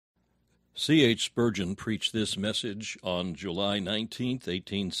C.H. Spurgeon preached this message on July 19th,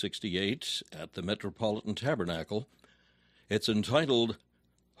 1868, at the Metropolitan Tabernacle. It's entitled,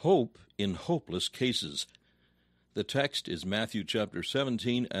 Hope in Hopeless Cases. The text is Matthew chapter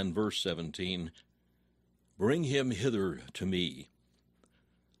 17 and verse 17. Bring him hither to me.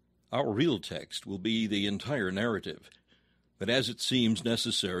 Our real text will be the entire narrative, but as it seems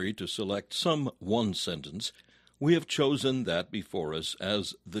necessary to select some one sentence, we have chosen that before us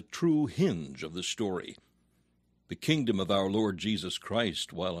as the true hinge of the story. The kingdom of our Lord Jesus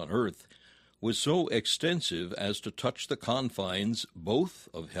Christ, while on earth, was so extensive as to touch the confines both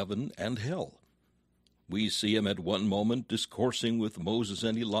of heaven and hell. We see him at one moment discoursing with Moses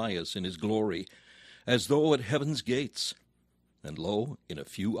and Elias in his glory, as though at heaven's gates. And lo, in a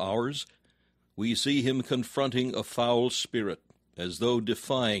few hours, we see him confronting a foul spirit, as though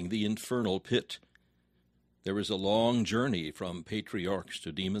defying the infernal pit. There is a long journey from patriarchs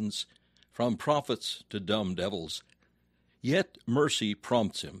to demons, from prophets to dumb devils. Yet mercy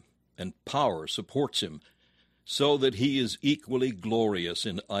prompts him, and power supports him, so that he is equally glorious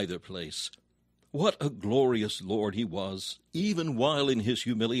in either place. What a glorious Lord he was, even while in his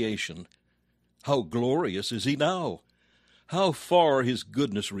humiliation! How glorious is he now! How far his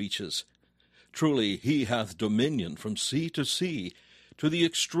goodness reaches! Truly, he hath dominion from sea to sea. To the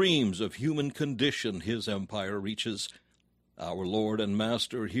extremes of human condition his empire reaches. Our Lord and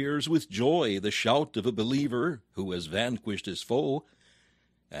Master hears with joy the shout of a believer who has vanquished his foe,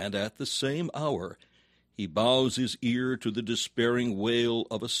 and at the same hour he bows his ear to the despairing wail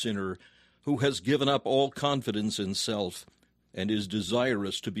of a sinner who has given up all confidence in self and is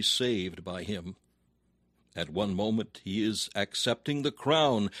desirous to be saved by him. At one moment he is accepting the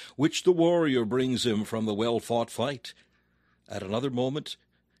crown which the warrior brings him from the well-fought fight. At another moment,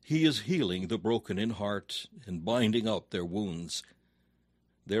 he is healing the broken in heart and binding up their wounds.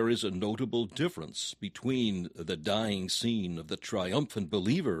 There is a notable difference between the dying scene of the triumphant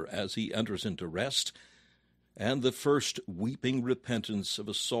believer as he enters into rest and the first weeping repentance of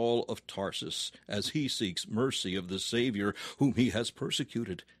a Saul of Tarsus as he seeks mercy of the Savior whom he has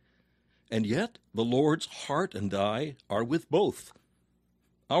persecuted. And yet the Lord's heart and eye are with both.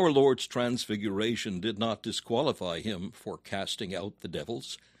 Our Lord's transfiguration did not disqualify him for casting out the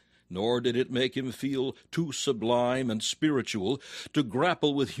devils, nor did it make him feel too sublime and spiritual to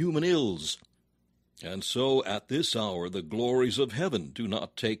grapple with human ills. And so at this hour the glories of heaven do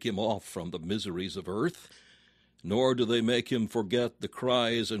not take him off from the miseries of earth, nor do they make him forget the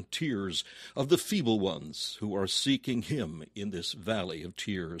cries and tears of the feeble ones who are seeking him in this valley of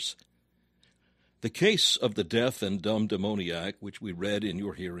tears. The case of the deaf and dumb demoniac, which we read in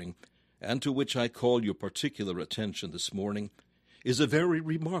your hearing, and to which I call your particular attention this morning, is a very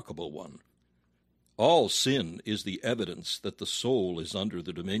remarkable one. All sin is the evidence that the soul is under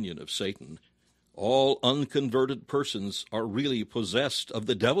the dominion of Satan. All unconverted persons are really possessed of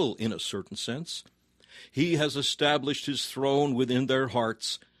the devil in a certain sense. He has established his throne within their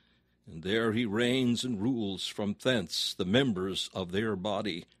hearts, and there he reigns and rules from thence the members of their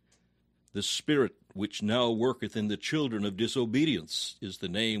body. The Spirit which now worketh in the children of disobedience is the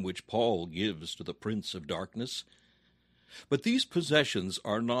name which Paul gives to the prince of darkness. But these possessions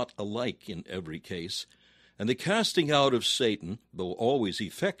are not alike in every case, and the casting out of Satan, though always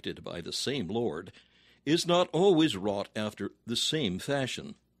effected by the same Lord, is not always wrought after the same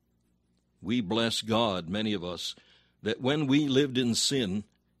fashion. We bless God, many of us, that when we lived in sin,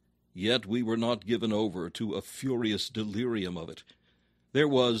 yet we were not given over to a furious delirium of it. There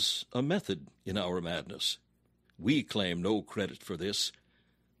was a method in our madness. We claim no credit for this,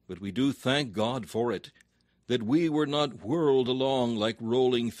 but we do thank God for it, that we were not whirled along like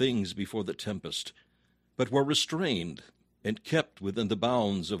rolling things before the tempest, but were restrained and kept within the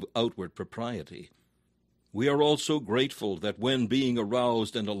bounds of outward propriety. We are also grateful that when being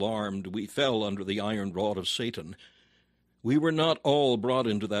aroused and alarmed we fell under the iron rod of Satan, we were not all brought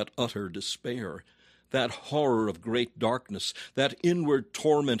into that utter despair, that horror of great darkness, that inward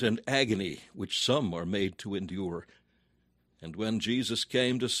torment and agony which some are made to endure. And when Jesus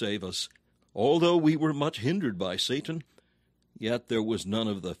came to save us, although we were much hindered by Satan, yet there was none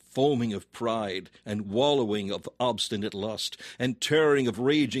of the foaming of pride and wallowing of obstinate lust and tearing of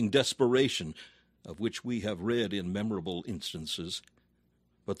raging desperation, of which we have read in memorable instances.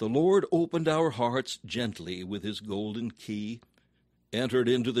 But the Lord opened our hearts gently with his golden key, entered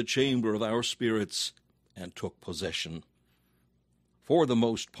into the chamber of our spirits, and took possession. For the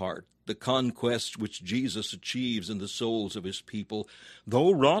most part, the conquests which Jesus achieves in the souls of his people,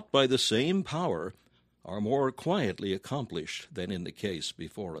 though wrought by the same power, are more quietly accomplished than in the case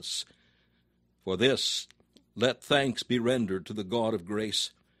before us. For this, let thanks be rendered to the God of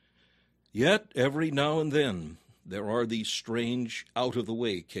grace. Yet every now and then there are these strange,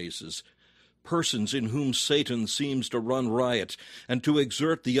 out-of-the-way cases, persons in whom Satan seems to run riot and to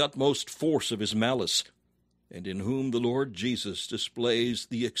exert the utmost force of his malice, and in whom the Lord Jesus displays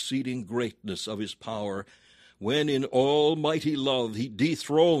the exceeding greatness of his power, when in almighty love he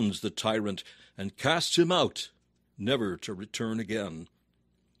dethrones the tyrant and casts him out, never to return again.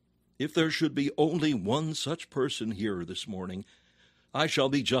 If there should be only one such person here this morning, I shall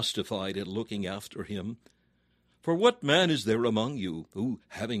be justified in looking after him. For what man is there among you, who,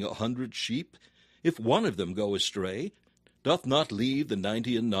 having 100 sheep, if one of them go astray, doth not leave the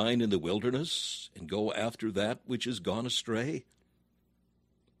 99 in the wilderness, and go after that which is gone astray?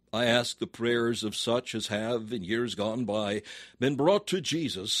 I ask the prayers of such as have, in years gone by, been brought to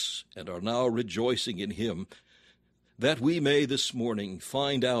Jesus, and are now rejoicing in him, that we may this morning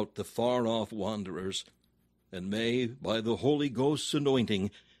find out the far-off wanderers, and may, by the Holy Ghost's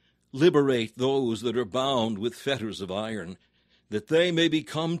anointing, liberate those that are bound with fetters of iron, that they may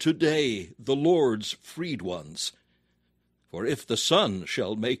become today the Lord's freed ones. For if the Son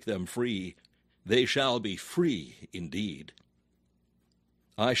shall make them free, they shall be free indeed.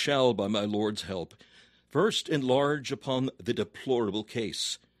 I shall, by my Lord's help, first enlarge upon the deplorable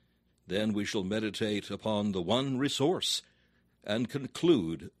case. Then we shall meditate upon the one resource, and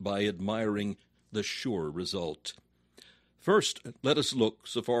conclude by admiring the sure result. First, let us look,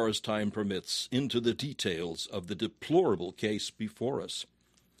 so far as time permits, into the details of the deplorable case before us.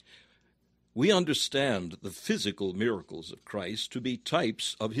 We understand the physical miracles of Christ to be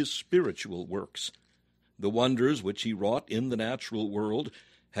types of his spiritual works. The wonders which he wrought in the natural world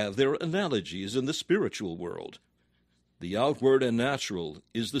have their analogies in the spiritual world. The outward and natural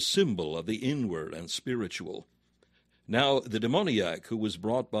is the symbol of the inward and spiritual. Now, the demoniac who was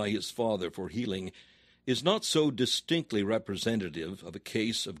brought by his father for healing is not so distinctly representative of a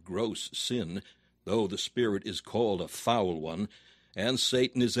case of gross sin, though the spirit is called a foul one, and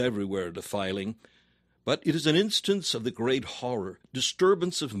Satan is everywhere defiling, but it is an instance of the great horror,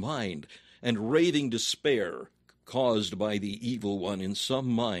 disturbance of mind, and raving despair caused by the evil one in some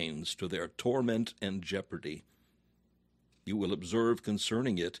minds to their torment and jeopardy. You will observe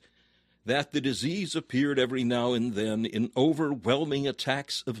concerning it that the disease appeared every now and then in overwhelming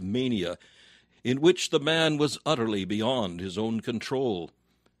attacks of mania, in which the man was utterly beyond his own control.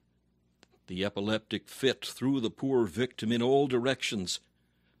 The epileptic fit threw the poor victim in all directions.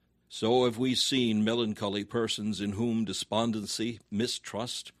 So have we seen melancholy persons in whom despondency,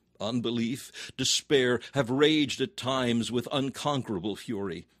 mistrust, unbelief, despair have raged at times with unconquerable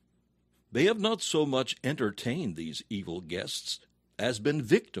fury. They have not so much entertained these evil guests as been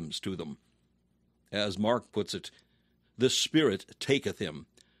victims to them. As Mark puts it, the Spirit taketh him.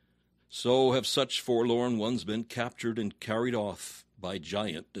 So have such forlorn ones been captured and carried off by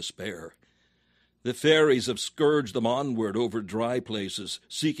giant despair. The fairies have scourged them onward over dry places,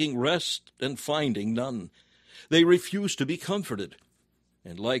 seeking rest and finding none. They refuse to be comforted,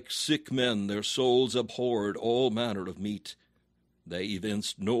 and like sick men their souls abhorred all manner of meat. They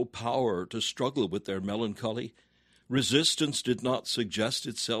evinced no power to struggle with their melancholy. Resistance did not suggest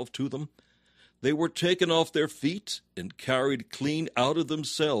itself to them. They were taken off their feet and carried clean out of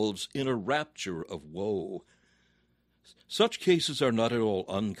themselves in a rapture of woe. Such cases are not at all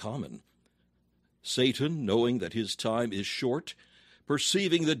uncommon. Satan, knowing that his time is short,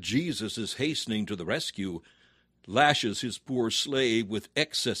 perceiving that Jesus is hastening to the rescue, lashes his poor slave with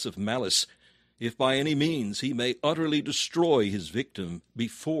excess of malice, if by any means he may utterly destroy his victim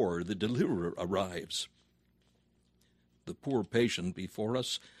before the deliverer arrives. The poor patient before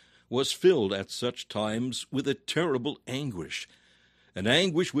us was filled at such times with a terrible anguish, an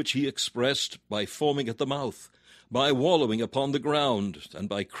anguish which he expressed by foaming at the mouth, by wallowing upon the ground, and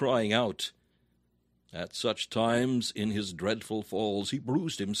by crying out. At such times, in his dreadful falls, he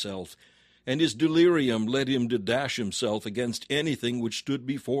bruised himself, and his delirium led him to dash himself against anything which stood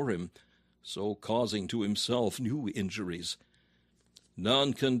before him, so causing to himself new injuries.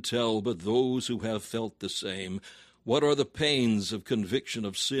 None can tell but those who have felt the same what are the pains of conviction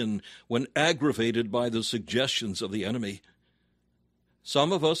of sin when aggravated by the suggestions of the enemy.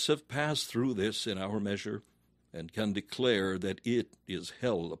 Some of us have passed through this in our measure, and can declare that it is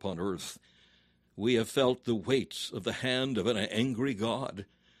hell upon earth. We have felt the weight of the hand of an angry God.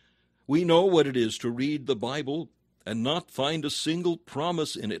 We know what it is to read the Bible and not find a single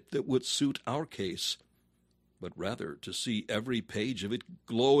promise in it that would suit our case, but rather to see every page of it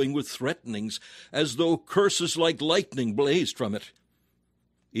glowing with threatenings, as though curses like lightning blazed from it.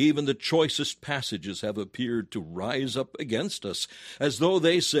 Even the choicest passages have appeared to rise up against us, as though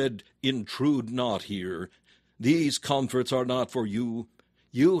they said, "Intrude not here. These comforts are not for you.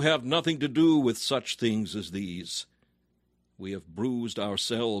 You have nothing to do with such things as these. We have bruised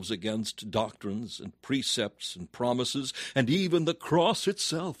ourselves against doctrines and precepts and promises, and even the cross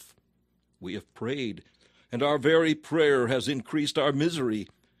itself. We have prayed, and our very prayer has increased our misery.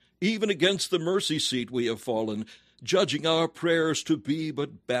 Even against the mercy seat we have fallen, judging our prayers to be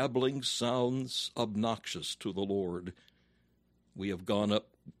but babbling sounds obnoxious to the Lord. We have gone up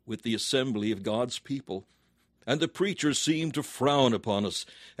with the assembly of God's people, and the preachers seem to frown upon us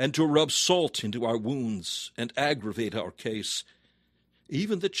and to rub salt into our wounds and aggravate our case.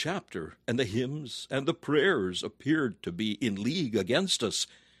 Even the chapter and the hymns and the prayers appeared to be in league against us,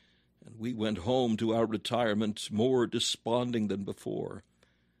 and we went home to our retirement more desponding than before.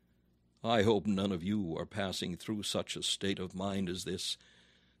 I hope none of you are passing through such a state of mind as this,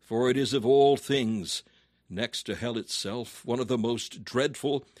 for it is of all things, next to hell itself, one of the most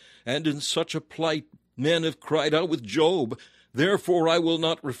dreadful, and in such a plight men have cried out with Job, "Therefore I will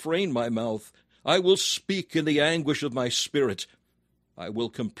not refrain my mouth. I will speak in the anguish of my spirit. I will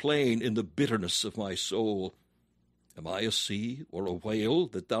complain in the bitterness of my soul. Am I a sea or a whale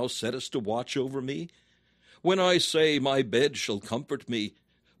that thou settest to watch over me? When I say, my bed shall comfort me,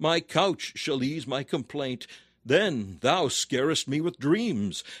 my couch shall ease my complaint, then thou scarest me with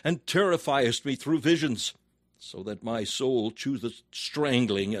dreams, and terrifiest me through visions, so that my soul chooseth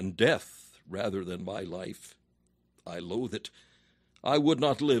strangling and death rather than my life. I loathe it. I would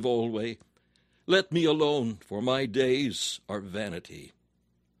not live alway. Let me alone, for my days are vanity."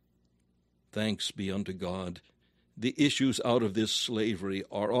 Thanks be unto God. The issues out of this slavery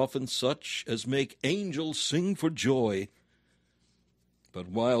are often such as make angels sing for joy. But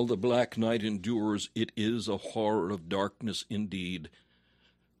while the black night endures, it is a horror of darkness indeed.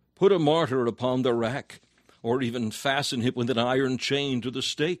 Put a martyr upon the rack, or even fasten him with an iron chain to the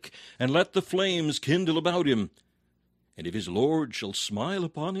stake, and let the flames kindle about him. And if his Lord shall smile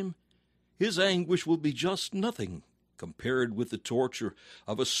upon him, his anguish will be just nothing compared with the torture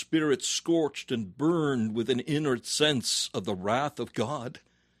of a spirit scorched and burned with an inner sense of the wrath of God.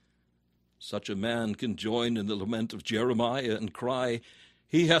 Such a man can join in the lament of Jeremiah and cry,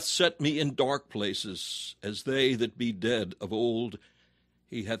 "He hath set me in dark places, as they that be dead of old.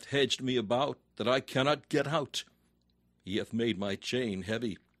 He hath hedged me about, that I cannot get out. He hath made my chain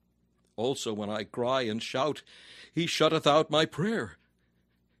heavy. Also when I cry and shout, he shutteth out my prayer.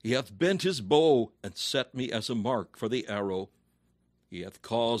 He hath bent his bow, and set me as a mark for the arrow. He hath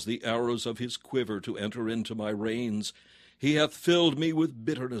caused the arrows of his quiver to enter into my reins. He hath filled me with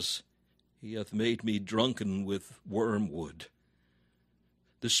bitterness. He hath made me drunken with wormwood."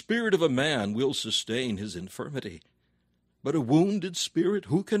 The spirit of a man will sustain his infirmity, but a wounded spirit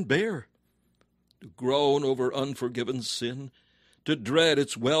who can bear? To groan over unforgiven sin, to dread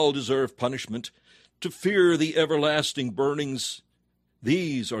its well-deserved punishment, to fear the everlasting burnings,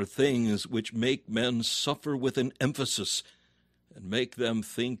 these are things which make men suffer with an emphasis and make them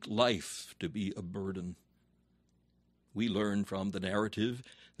think life to be a burden. We learn from the narrative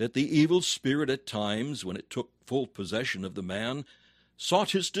that the evil spirit at times, when it took full possession of the man,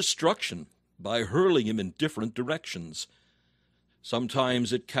 sought his destruction by hurling him in different directions.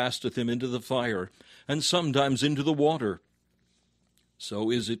 Sometimes it casteth him into the fire, and sometimes into the water. So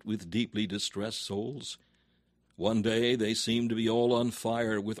is it with deeply distressed souls. One day they seem to be all on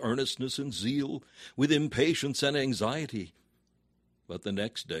fire with earnestness and zeal, with impatience and anxiety. But the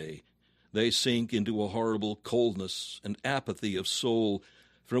next day they sink into a horrible coldness and apathy of soul,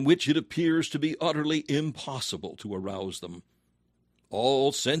 from which it appears to be utterly impossible to arouse them.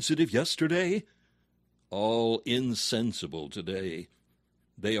 All sensitive yesterday, all insensible today.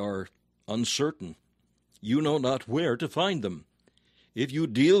 They are uncertain. You know not where to find them. If you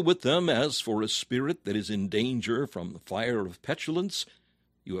deal with them as for a spirit that is in danger from the fire of petulance,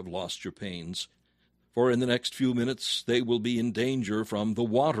 you have lost your pains. For in the next few minutes they will be in danger from the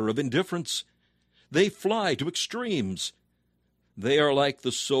water of indifference. They fly to extremes. They are like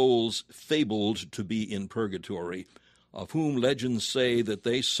the souls fabled to be in purgatory, of whom legends say that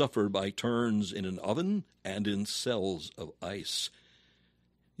they suffer by turns in an oven and in cells of ice.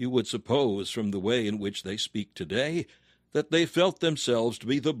 You would suppose, from the way in which they speak today, that they felt themselves to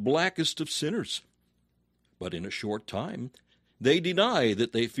be the blackest of sinners. But in a short time they deny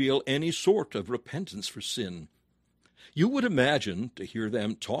that they feel any sort of repentance for sin. You would imagine, to hear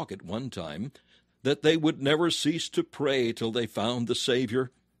them talk at one time, that they would never cease to pray till they found the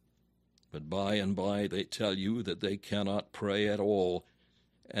Savior. But by and by they tell you that they cannot pray at all,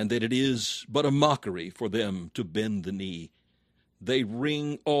 and that it is but a mockery for them to bend the knee. They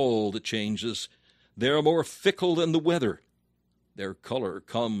ring all the changes. They are more fickle than the weather. Their color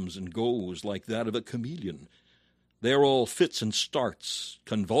comes and goes like that of a chameleon. They are all fits and starts,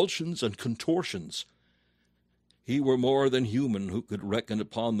 convulsions and contortions. He were more than human who could reckon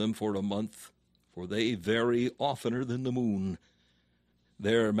upon them for a month, for they vary oftener than the moon.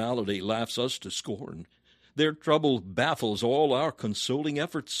 Their malady laughs us to scorn. Their trouble baffles all our consoling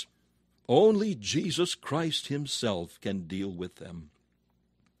efforts. Only Jesus Christ himself can deal with them.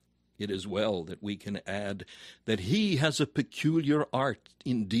 It is well that we can add that he has a peculiar art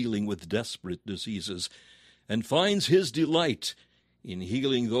in dealing with desperate diseases, and finds his delight in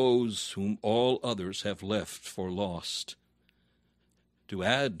healing those whom all others have left for lost. To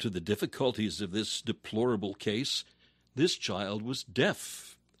add to the difficulties of this deplorable case, this child was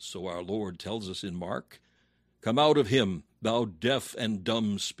deaf, so our Lord tells us in Mark. Come out of him, thou deaf and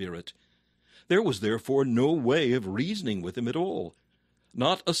dumb spirit. There was therefore no way of reasoning with him at all.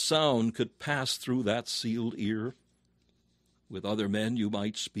 Not a sound could pass through that sealed ear. With other men you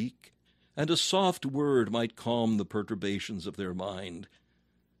might speak, and a soft word might calm the perturbations of their mind.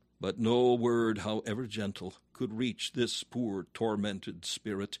 But no word, however gentle, could reach this poor tormented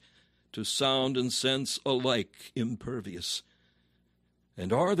spirit, to sound and sense alike impervious.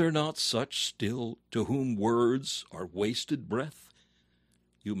 And are there not such still to whom words are wasted breath?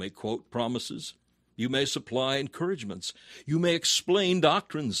 You may quote promises, you may supply encouragements, you may explain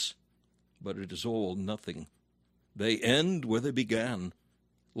doctrines, but it is all nothing. They end where they began.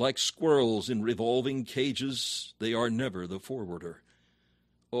 Like squirrels in revolving cages, they are never the forwarder.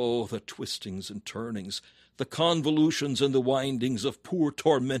 Oh, the twistings and turnings, the convolutions and the windings of poor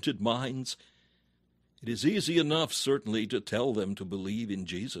tormented minds! It is easy enough, certainly, to tell them to believe in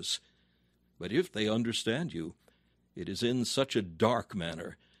Jesus. But if they understand you, it is in such a dark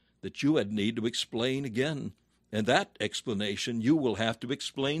manner that you had need to explain again, and that explanation you will have to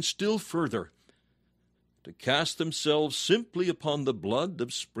explain still further. To cast themselves simply upon the blood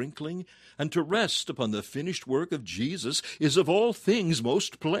of sprinkling, and to rest upon the finished work of Jesus, is of all things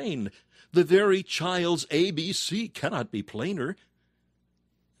most plain. The very child's ABC cannot be plainer.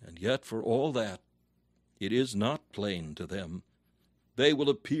 And yet, for all that, it is not plain to them. They will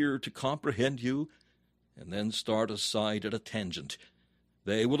appear to comprehend you, and then start aside at a tangent.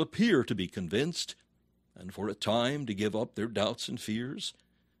 They will appear to be convinced, and for a time to give up their doubts and fears.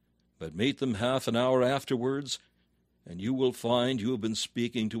 But meet them half an hour afterwards, and you will find you have been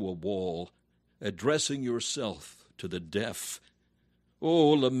speaking to a wall, addressing yourself to the deaf. O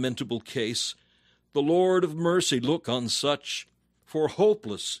lamentable case! The Lord of mercy look on such, for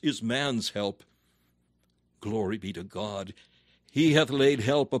hopeless is man's help. Glory be to God! He hath laid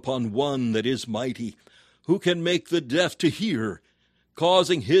help upon one that is mighty, who can make the deaf to hear,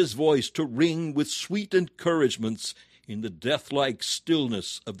 causing his voice to ring with sweet encouragements in the death-like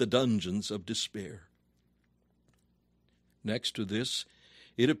stillness of the dungeons of despair. Next to this,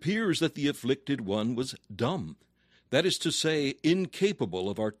 it appears that the afflicted one was dumb, that is to say, incapable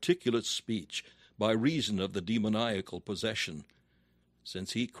of articulate speech by reason of the demoniacal possession.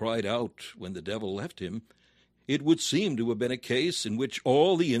 Since he cried out when the devil left him, it would seem to have been a case in which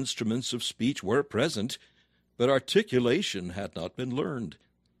all the instruments of speech were present, but articulation had not been learned.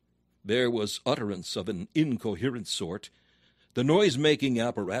 There was utterance of an incoherent sort. The noise-making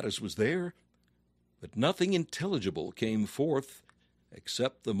apparatus was there, but nothing intelligible came forth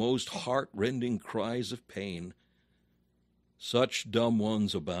except the most heart-rending cries of pain. Such dumb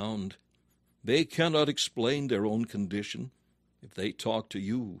ones abound. They cannot explain their own condition. If they talk to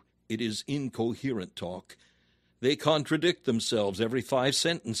you, it is incoherent talk. They contradict themselves every 5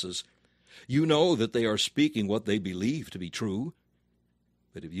 sentences. You know that they are speaking what they believe to be true.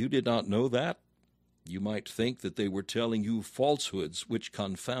 But if you did not know that, you might think that they were telling you falsehoods which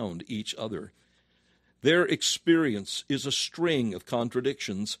confound each other. Their experience is a string of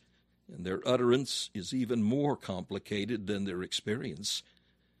contradictions, and their utterance is even more complicated than their experience.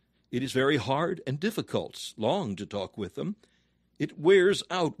 It is very hard and difficult long to talk with them. It wears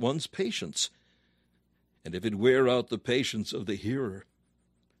out one's patience. And if it wear out the patience of the hearer,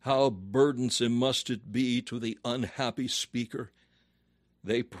 how burdensome must it be to the unhappy speaker!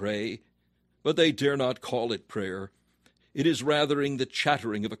 They pray, but they dare not call it prayer. It is rather the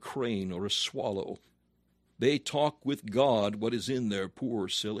chattering of a crane or a swallow. They talk with God what is in their poor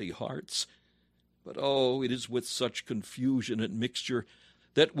silly hearts. But oh, it is with such confusion and mixture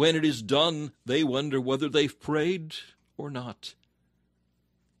that when it is done, they wonder whether they've prayed or not.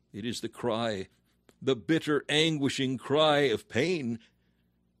 It is the cry, the bitter, anguishing cry of pain,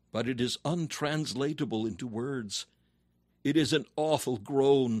 but it is untranslatable into words. It is an awful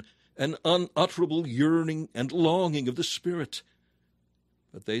groan, an unutterable yearning and longing of the spirit.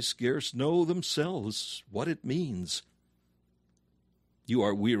 But they scarce know themselves what it means. You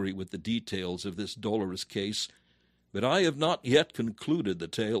are weary with the details of this dolorous case, But I have not yet concluded the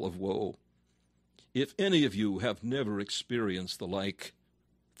tale of woe. If any of you have never experienced the like,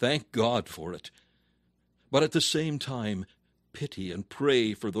 thank God for it. But at the same time, pity and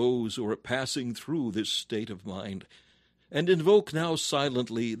pray for those who are passing through this state of mind, and invoke now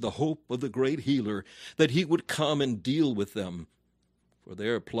silently the hope of the great healer, that he would come and deal with them, for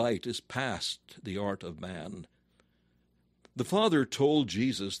their plight is past the art of man. The Father told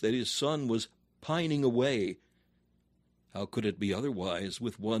Jesus that his Son was pining away. How could it be otherwise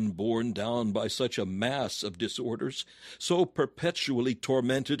with one borne down by such a mass of disorders, so perpetually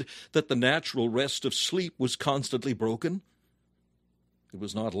tormented that the natural rest of sleep was constantly broken? It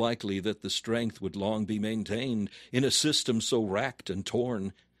was not likely that the strength would long be maintained in a system so racked and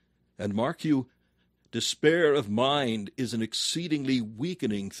torn. And mark you, despair of mind is an exceedingly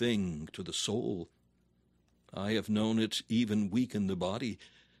weakening thing to the soul. I have known it even weaken the body,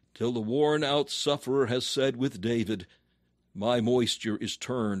 till the worn-out sufferer has said with David, "My moisture is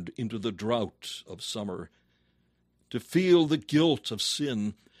turned into the drought of summer." To feel the guilt of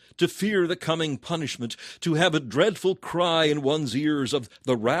sin, to fear the coming punishment, to have a dreadful cry in one's ears of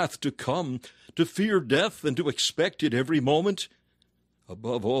the wrath to come, to fear death and to expect it every moment.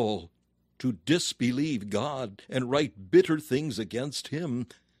 Above all, to disbelieve God and write bitter things against him.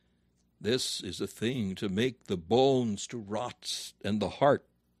 This is a thing to make the bones to rot and the heart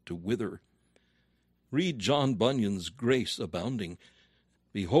to wither. Read John Bunyan's Grace Abounding.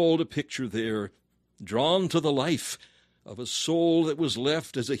 Behold a picture there, drawn to the life, of a soul that was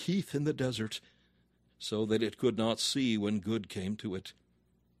left as a heath in the desert, so that it could not see when good came to it.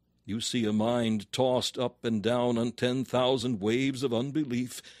 You see a mind tossed up and down on 10,000 waves of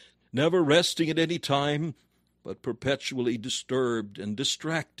unbelief, never resting at any time, but perpetually disturbed and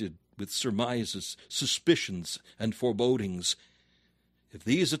distracted with surmises, suspicions, and forebodings. If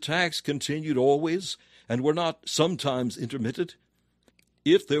these attacks continued always, and were not sometimes intermitted,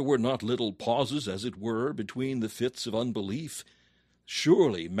 if there were not little pauses, as it were, between the fits of unbelief,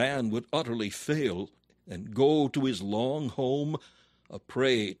 surely man would utterly fail and go to his long home, a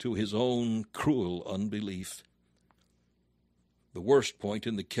prey to his own cruel unbelief. The worst point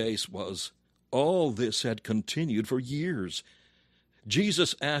in the case was, all this had continued for years.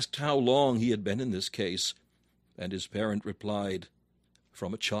 Jesus asked how long he had been in this case, and his parent replied,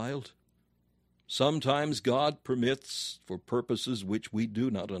 "From a child." Sometimes God permits, for purposes which we do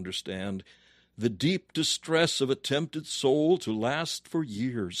not understand, the deep distress of a tempted soul to last for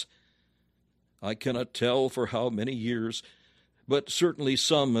years. I cannot tell for how many years, but certainly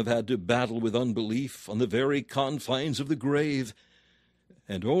some have had to battle with unbelief on the very confines of the grave,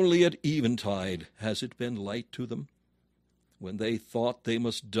 and only at eventide has it been light to them. When they thought they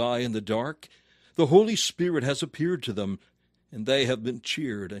must die in the dark, the Holy Spirit has appeared to them, and they have been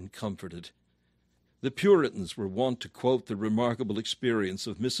cheered and comforted. The Puritans were wont to quote the remarkable experience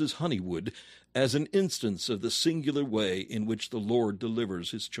of Mrs. Honeywood as an instance of the singular way in which the Lord delivers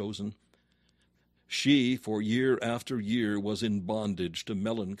his chosen. She, for year after year, was in bondage to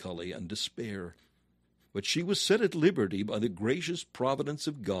melancholy and despair, but she was set at liberty by the gracious providence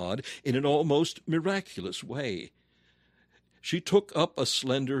of God in an almost miraculous way. She took up a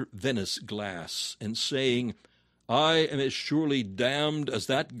slender Venice glass, and saying, "I am as surely damned as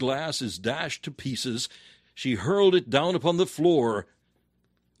that glass is dashed to pieces," she hurled it down upon the floor,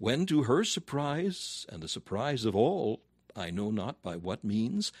 when to her surprise, and the surprise of all, I know not by what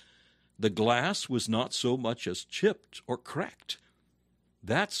means, the glass was not so much as chipped or cracked.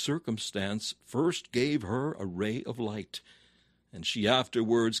 That circumstance first gave her a ray of light, and she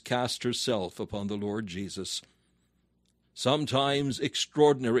afterwards cast herself upon the Lord Jesus. Sometimes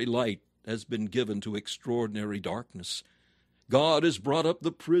extraordinary light has been given to extraordinary darkness. God has brought up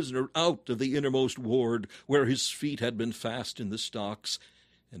the prisoner out of the innermost ward, where his feet had been fast in the stocks,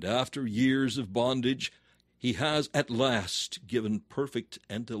 and after years of bondage, he has at last given perfect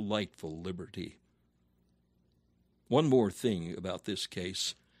and delightful liberty. One more thing about this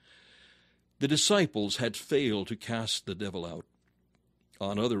case. The disciples had failed to cast the devil out.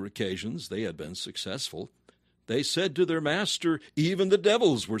 On other occasions they had been successful. They said to their master, "Even the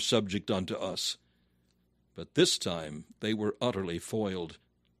devils were subject unto us." But this time they were utterly foiled.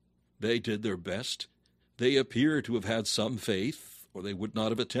 They did their best. They appear to have had some faith, or they would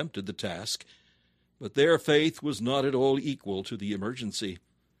not have attempted the task. But their faith was not at all equal to the emergency.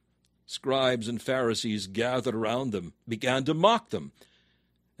 Scribes and Pharisees gathered around them, began to mock them.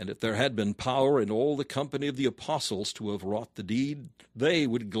 And if there had been power in all the company of the apostles to have wrought the deed, they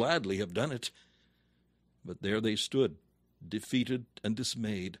would gladly have done it. But there they stood, defeated and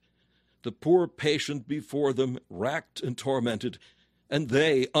dismayed, the poor patient before them racked and tormented, and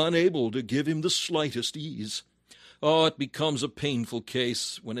they unable to give him the slightest ease. Oh, it becomes a painful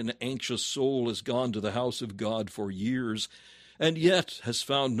case when an anxious soul has gone to the house of God for years, and yet has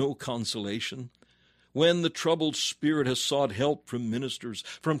found no consolation. When the troubled spirit has sought help from ministers,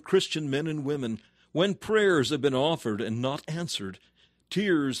 from Christian men and women, when prayers have been offered and not answered,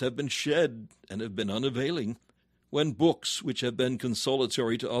 tears have been shed and have been unavailing, when books which have been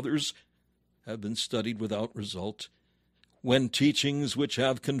consolatory to others have been studied without result, when teachings which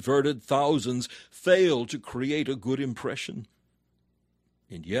have converted thousands fail to create a good impression.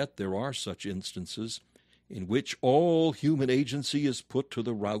 And yet there are such instances in which all human agency is put to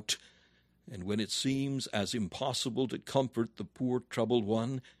the rout, and when it seems as impossible to comfort the poor troubled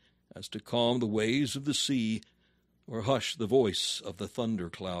one as to calm the waves of the sea or hush the voice of the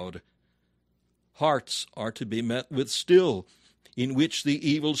thundercloud. Hearts are to be met with still, in which the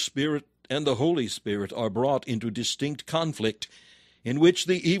evil spirit and the Holy Spirit are brought into distinct conflict, in which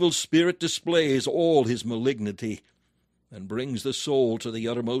the evil spirit displays all his malignity and brings the soul to the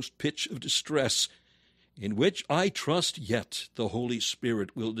uttermost pitch of distress, in which I trust yet the Holy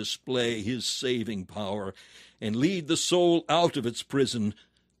Spirit will display his saving power and lead the soul out of its prison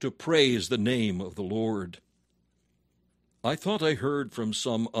to praise the name of the Lord. I thought I heard from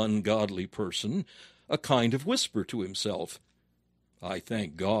some ungodly person a kind of whisper to himself, I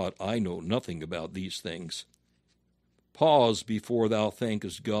thank God I know nothing about these things. Pause before thou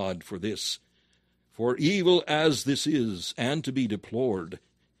thankest God for this, for evil as this is, and to be deplored,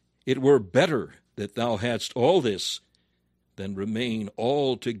 it were better that thou hadst all this than remain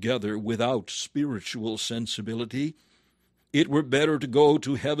altogether without spiritual sensibility. It were better to go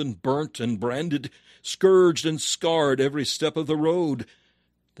to heaven burnt and branded, scourged and scarred every step of the road,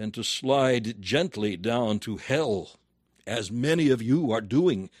 than to slide gently down to hell, as many of you are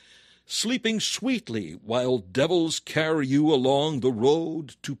doing, sleeping sweetly while devils carry you along the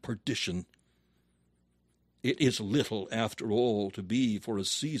road to perdition. It is little, after all, to be for a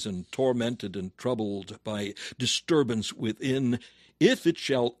season tormented and troubled by disturbance within, if it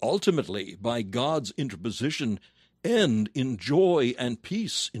shall ultimately, by God's interposition, end in joy and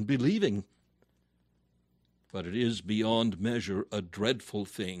peace in believing. But it is beyond measure a dreadful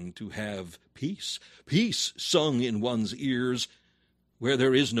thing to have peace sung in one's ears where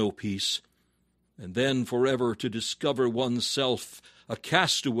there is no peace, and then forever to discover oneself a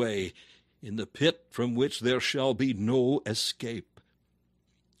castaway in the pit from which there shall be no escape.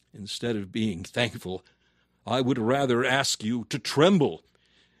 Instead of being thankful, I would rather ask you to tremble.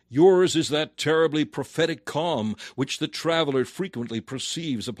 Yours is that terribly prophetic calm which the traveler frequently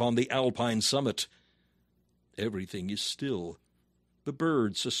perceives upon the Alpine summit. Everything is still. The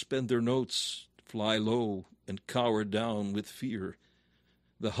birds suspend their notes, fly low, and cower down with fear.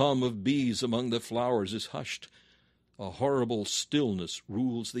 The hum of bees among the flowers is hushed. A horrible stillness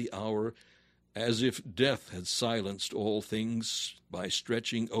rules the hour, as if death had silenced all things by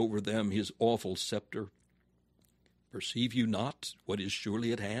stretching over them his awful scepter. Perceive you not what is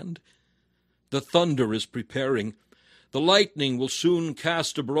surely at hand? The thunder is preparing. The lightning will soon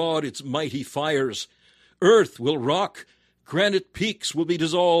cast abroad its mighty fires. Earth will rock. Granite peaks will be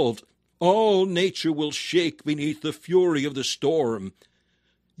dissolved. All nature will shake beneath the fury of the storm.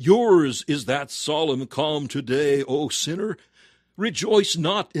 Yours is that solemn calm today, O sinner. Rejoice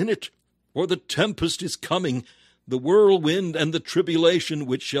not in it, for the tempest is coming, the whirlwind and the tribulation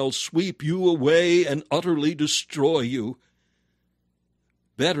which shall sweep you away and utterly destroy you.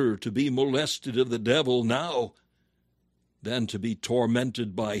 Better to be molested of the devil now than to be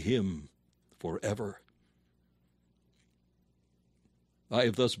tormented by him forever. I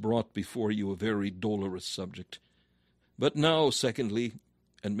have thus brought before you a very dolorous subject. But now, secondly,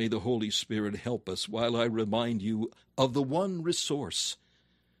 and may the Holy Spirit help us while I remind you of the one resource.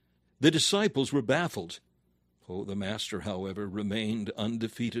 The disciples were baffled. Oh, the Master, however, remained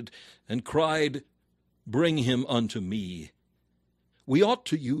undefeated and cried, "Bring him unto me." We ought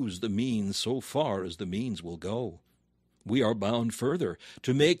to use the means so far as the means will go. We are bound further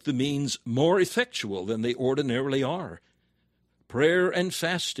to make the means more effectual than they ordinarily are. Prayer and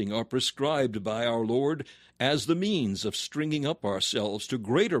fasting are prescribed by our Lord as the means of stringing up ourselves to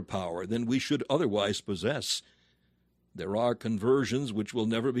greater power than we should otherwise possess. There are conversions which will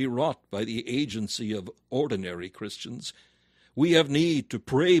never be wrought by the agency of ordinary Christians. We have need to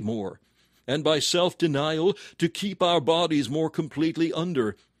pray more, and by self-denial to keep our bodies more completely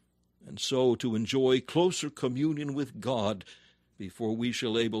under, and so to enjoy closer communion with God before we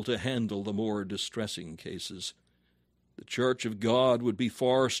shall be able to handle the more distressing cases. The Church of God would be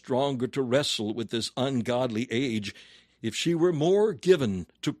far stronger to wrestle with this ungodly age if she were more given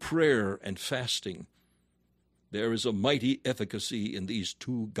to prayer and fasting. There is a mighty efficacy in these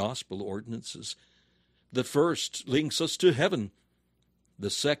two gospel ordinances. The first links us to heaven. The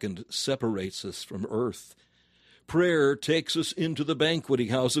second separates us from earth. Prayer takes us into the banqueting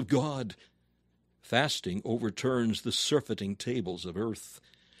house of God. Fasting overturns the surfeiting tables of earth.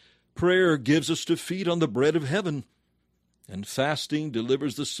 Prayer gives us to feed on the bread of heaven. And fasting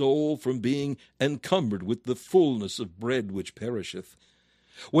delivers the soul from being encumbered with the fullness of bread which perisheth.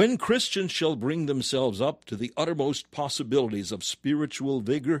 When Christians shall bring themselves up to the uttermost possibilities of spiritual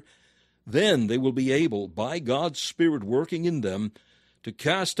vigor, then they will be able, by God's Spirit working in them, to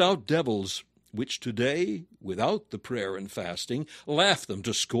cast out devils, which today, without the prayer and fasting, laugh them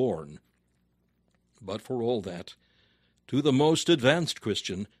to scorn. But for all that, to the most advanced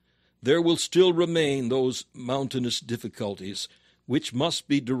Christian, there will still remain those mountainous difficulties which must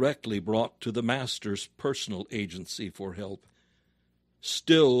be directly brought to the Master's personal agency for help.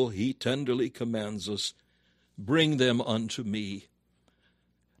 Still he tenderly commands us, "Bring them unto me."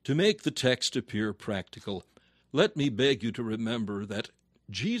 To make the text appear practical, let me beg you to remember that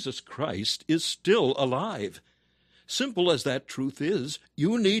Jesus Christ is still alive. Simple as that truth is,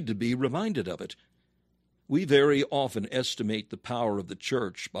 you need to be reminded of it. We very often estimate the power of the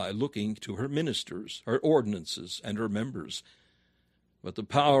church by looking to her ministers, her ordinances, and her members. But the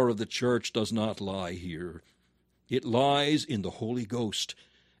power of the church does not lie here. It lies in the Holy Ghost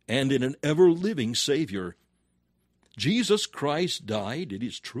and in an ever-living Savior. Jesus Christ died, it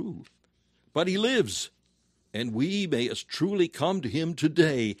is true, but he lives, and we may as truly come to him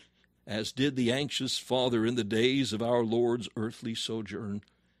today as did the anxious father in the days of our Lord's earthly sojourn.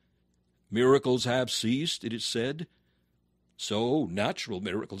 Miracles have ceased, it is said. So natural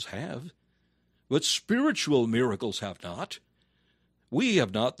miracles have, but spiritual miracles have not. We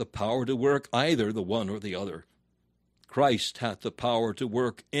have not the power to work either the one or the other. Christ hath the power to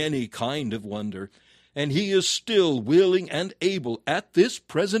work any kind of wonder, and he is still willing and able at this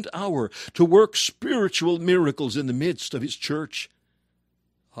present hour to work spiritual miracles in the midst of his church.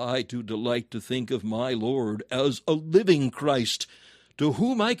 I do delight to think of my Lord as a living Christ, to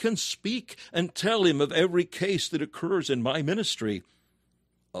whom I can speak and tell him of every case that occurs in my ministry,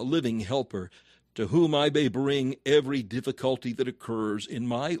 a living helper to whom I may bring every difficulty that occurs in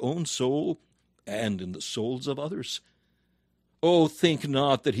my own soul and in the souls of others. Oh, think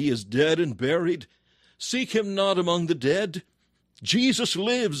not that he is dead and buried. Seek him not among the dead. Jesus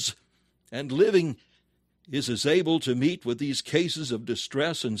lives, and living is as able to meet with these cases of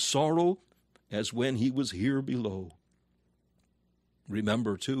distress and sorrow as when he was here below.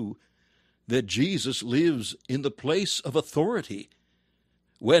 Remember, too, that Jesus lives in the place of authority.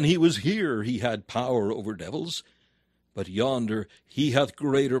 When he was here, he had power over devils, but yonder he hath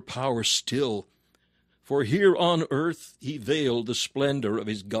greater power still. For here on earth he veiled the splendor of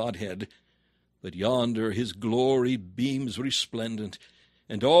his Godhead, but yonder his glory beams resplendent,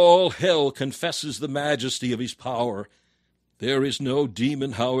 and all hell confesses the majesty of his power. There is no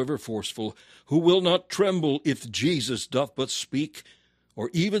demon, however forceful, who will not tremble if Jesus doth but speak, or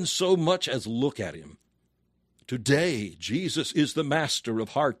even so much as look at him. Today Jesus is the master of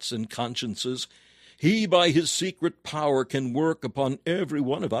hearts and consciences. He by his secret power can work upon every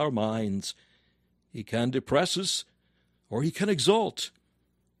one of our minds. He can depress us, or he can exalt.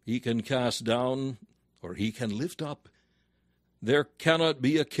 He can cast down, or he can lift up. There cannot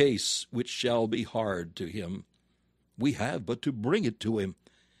be a case which shall be hard to him. We have but to bring it to him.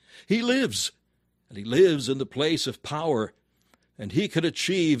 He lives, and he lives in the place of power, and he can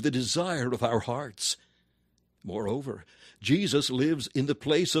achieve the desire of our hearts. Moreover, Jesus lives in the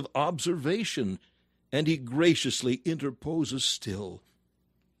place of observation, and he graciously interposes still.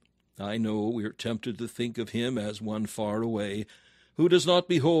 I know we are tempted to think of him as one far away, who does not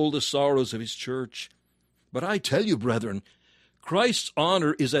behold the sorrows of his church. But I tell you, brethren, Christ's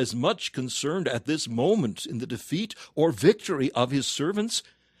honor is as much concerned at this moment in the defeat or victory of his servants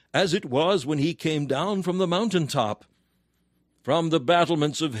as it was when he came down from the mountaintop. From the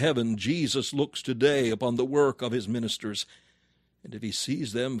battlements of heaven, Jesus looks today upon the work of his ministers, and if he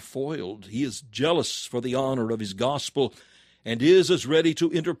sees them foiled, he is jealous for the honor of his gospel, and is as ready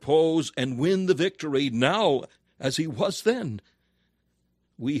to interpose and win the victory now as he was then.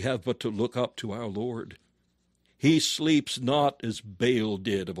 We have but to look up to our Lord. He sleeps not as Baal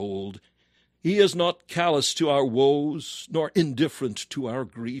did of old. He is not callous to our woes, nor indifferent to our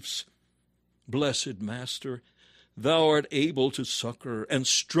griefs. Blessed Master, thou art able to succor and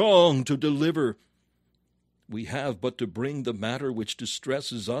strong to deliver. We have but to bring the matter which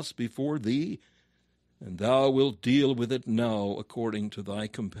distresses us before thee, and thou wilt deal with it now according to thy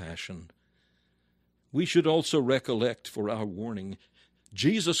compassion. We should also recollect for our warning,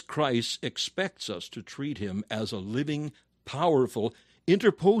 Jesus Christ expects us to treat him as a living, powerful,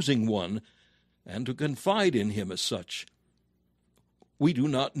 interposing one, and to confide in him as such. We do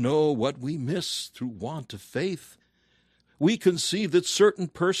not know what we miss through want of faith. We conceive that certain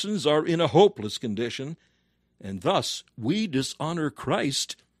persons are in a hopeless condition, and thus we dishonor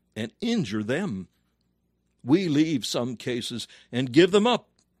Christ and injure them. We leave some cases and give them up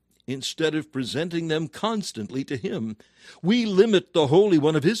instead of presenting them constantly to him. We limit the Holy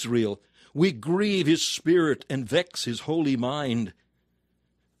One of Israel. We grieve his spirit and vex his holy mind.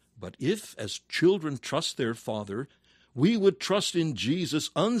 But if, as children trust their Father, we would trust in Jesus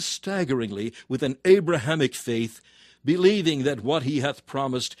unstaggeringly with an Abrahamic faith, believing that what he hath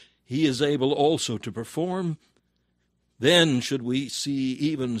promised he is able also to perform, then should we see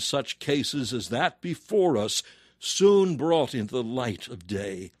even such cases as that before us soon brought into the light of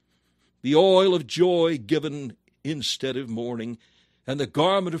day, the oil of joy given instead of mourning, and the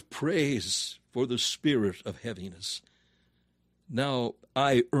garment of praise for the spirit of heaviness. Now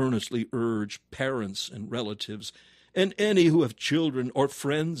I earnestly urge parents and relatives, and any who have children or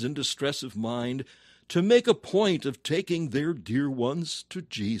friends in distress of mind, to make a point of taking their dear ones to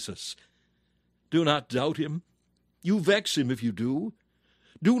Jesus. Do not doubt him. You vex him if you do.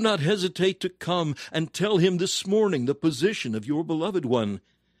 Do not hesitate to come and tell him this morning the position of your beloved one.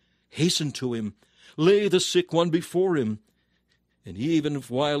 Hasten to him. Lay the sick one before him. And even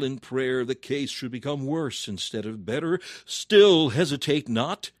if while in prayer the case should become worse instead of better, still hesitate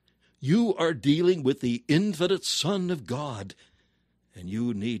not. You are dealing with the infinite Son of God, and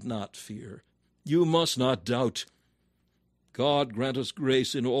you need not fear. You must not doubt. God grant us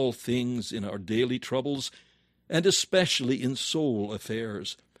grace in all things, in our daily troubles, and especially in soul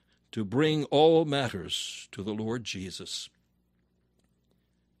affairs, to bring all matters to the Lord Jesus.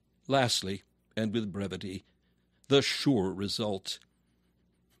 Lastly, and with brevity, the sure result.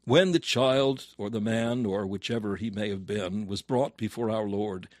 When the child, or the man, or whichever he may have been, was brought before our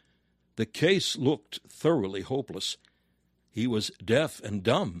Lord, the case looked thoroughly hopeless. He was deaf and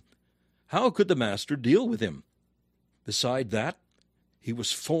dumb. How could the master deal with him? Beside that, he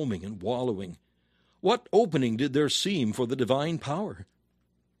was foaming and wallowing. What opening did there seem for the divine power?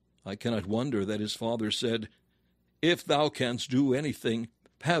 I cannot wonder that his father said, "If thou canst do anything,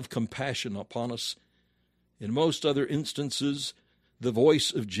 have compassion upon us." In most other instances, the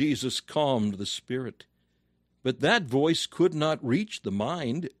voice of Jesus calmed the spirit. But that voice could not reach the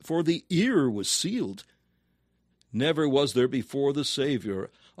mind, for the ear was sealed. Never was there before the Savior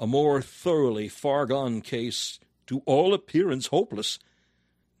a more thoroughly far-gone case, to all appearance hopeless.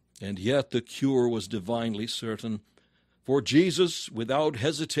 And yet the cure was divinely certain, for Jesus, without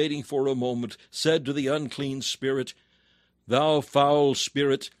hesitating for a moment, said to the unclean spirit, "Thou foul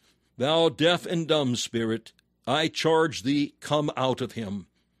spirit, thou deaf and dumb spirit, I charge thee, come out of him."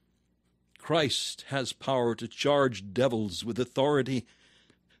 Christ has power to charge devils with authority.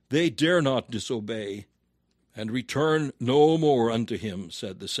 They dare not disobey, and return no more unto him,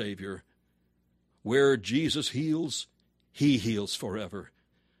 said the Savior. Where Jesus heals, he heals forever.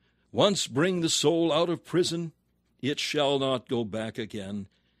 Once bring the soul out of prison, it shall not go back again.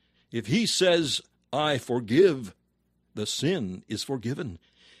 If he says, I forgive, the sin is forgiven.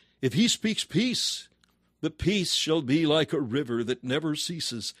 If he speaks peace, the peace shall be like a river that never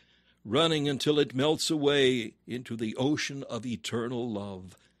ceases, running until it melts away into the ocean of eternal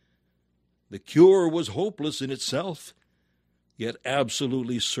love. The cure was hopeless in itself, yet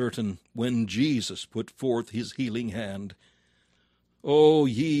absolutely certain when Jesus put forth his healing hand. O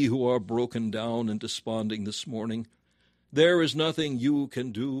ye who are broken down and desponding this morning, there is nothing you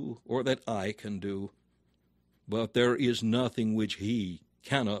can do or that I can do. But there is nothing which he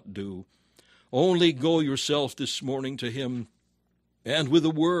cannot do. Only go yourself this morning to him, and with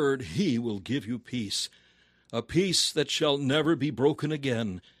a word he will give you peace, a peace that shall never be broken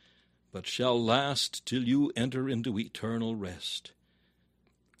again, but shall last till you enter into eternal rest.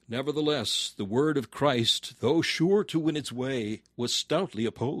 Nevertheless, the word of Christ, though sure to win its way, was stoutly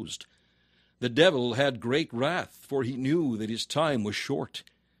opposed. The devil had great wrath, for he knew that his time was short.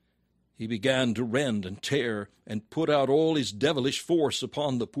 He began to rend and tear, and put out all his devilish force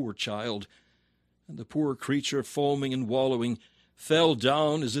upon the poor child. And the poor creature, foaming and wallowing, fell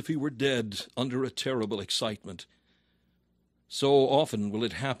down as if he were dead under a terrible excitement. So often will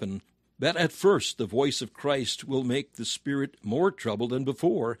it happen that at first the voice of Christ will make the spirit more troubled than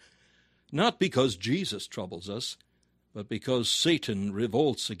before, not because Jesus troubles us, but because Satan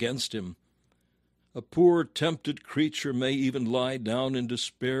revolts against him. A poor tempted creature may even lie down in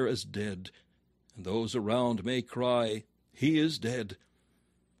despair as dead, and those around may cry, He is dead.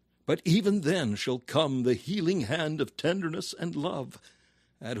 But even then shall come the healing hand of tenderness and love,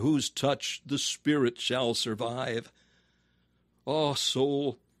 at whose touch the spirit shall survive. Ah,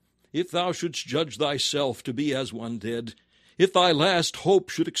 soul, if thou shouldst judge thyself to be as one dead, if thy last hope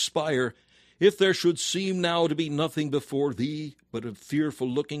should expire, if there should seem now to be nothing before thee but a fearful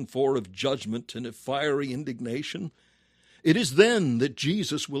looking for of judgment and a fiery indignation, it is then that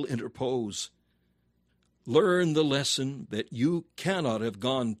Jesus will interpose. Learn the lesson that you cannot have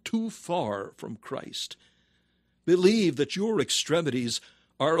gone too far from Christ. Believe that your extremities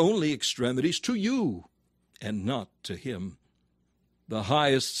are only extremities to you and not to him. The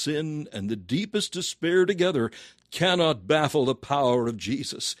highest sin and the deepest despair together cannot baffle the power of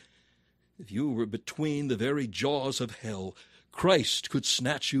Jesus. If you were between the very jaws of hell, Christ could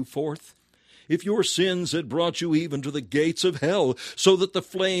snatch you forth. If your sins had brought you even to the gates of hell, so that the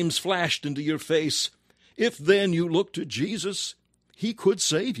flames flashed into your face, if then you look to Jesus, he could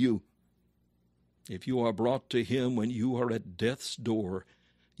save you. If you are brought to him when you are at death's door,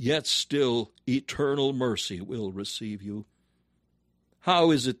 yet still eternal mercy will receive you.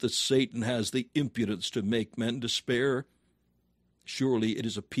 How is it that Satan has the impudence to make men despair? Surely it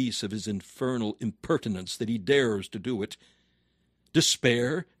is a piece of his infernal impertinence that he dares to do it.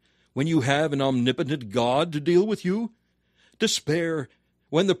 Despair when you have an omnipotent God to deal with you? Despair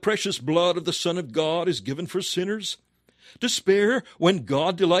when the precious blood of the Son of God is given for sinners? Despair when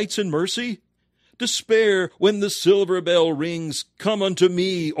God delights in mercy? Despair when the silver bell rings, "Come unto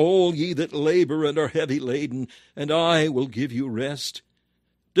me, all ye that labor and are heavy laden, and I will give you rest."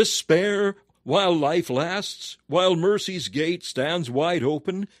 Despair while life lasts, while mercy's gate stands wide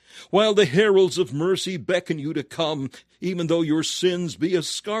open, while the heralds of mercy beckon you to come, even though your sins be as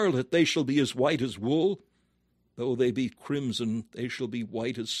scarlet, they shall be as white as wool. Though they be crimson, they shall be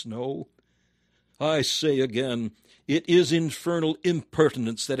white as snow. I say again, it is infernal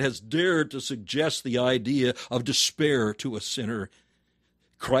impertinence that has dared to suggest the idea of despair to a sinner.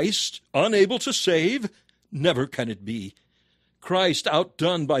 Christ unable to save? Never can it be. Christ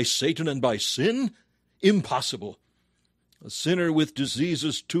outdone by Satan and by sin? Impossible. A sinner with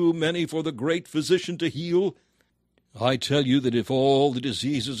diseases too many for the great physician to heal? I tell you that if all the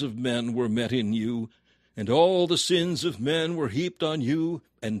diseases of men were met in you, and all the sins of men were heaped on you,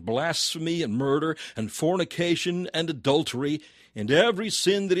 and blasphemy and murder and fornication and adultery, and every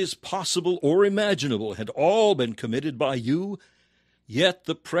sin that is possible or imaginable had all been committed by you, yet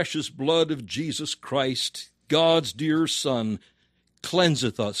the precious blood of Jesus Christ, God's dear Son,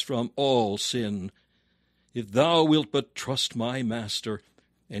 cleanseth us from all sin. If thou wilt but trust my Master,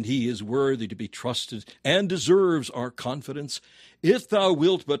 and he is worthy to be trusted and deserves our confidence, if thou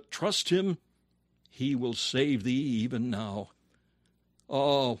wilt but trust him, he will save thee even now.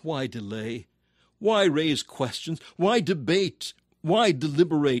 Oh, why delay? Why raise questions? Why debate? Why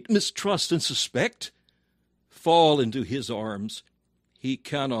deliberate, mistrust, and suspect? Fall into his arms. He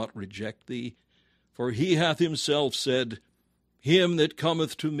cannot reject thee, for he hath himself said, "Him that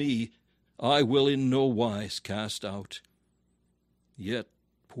cometh to me, I will in no wise cast out." Yet,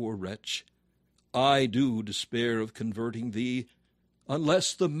 poor wretch, I do despair of converting thee,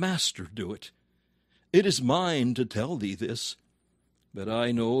 unless the Master do it. It is mine to tell thee this, but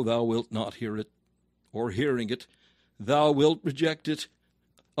I know thou wilt not hear it, or hearing it, thou wilt reject it,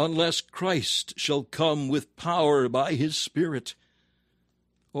 unless Christ shall come with power by his Spirit.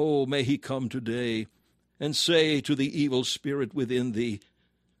 Oh, may he come today, and say to the evil spirit within thee,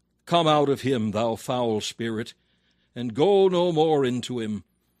 "Come out of him, thou foul spirit, and go no more into him.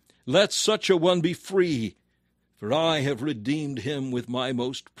 Let such a one be free, for I have redeemed him with my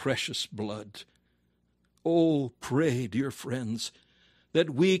most precious blood." Oh, pray, dear friends,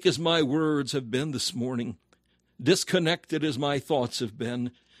 that weak as my words have been this morning, disconnected as my thoughts have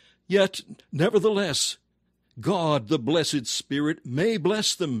been, yet, nevertheless, God, the blessed Spirit, may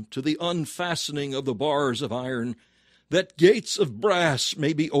bless them to the unfastening of the bars of iron, that gates of brass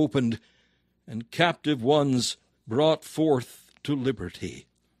may be opened, and captive ones brought forth to liberty.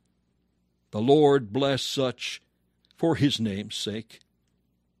 The Lord bless such for his name's sake.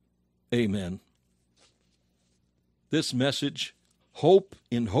 Amen. This message, Hope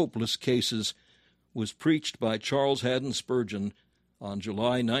in Hopeless Cases, was preached by Charles Haddon Spurgeon on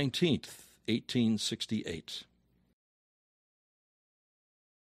July 19th, 1868.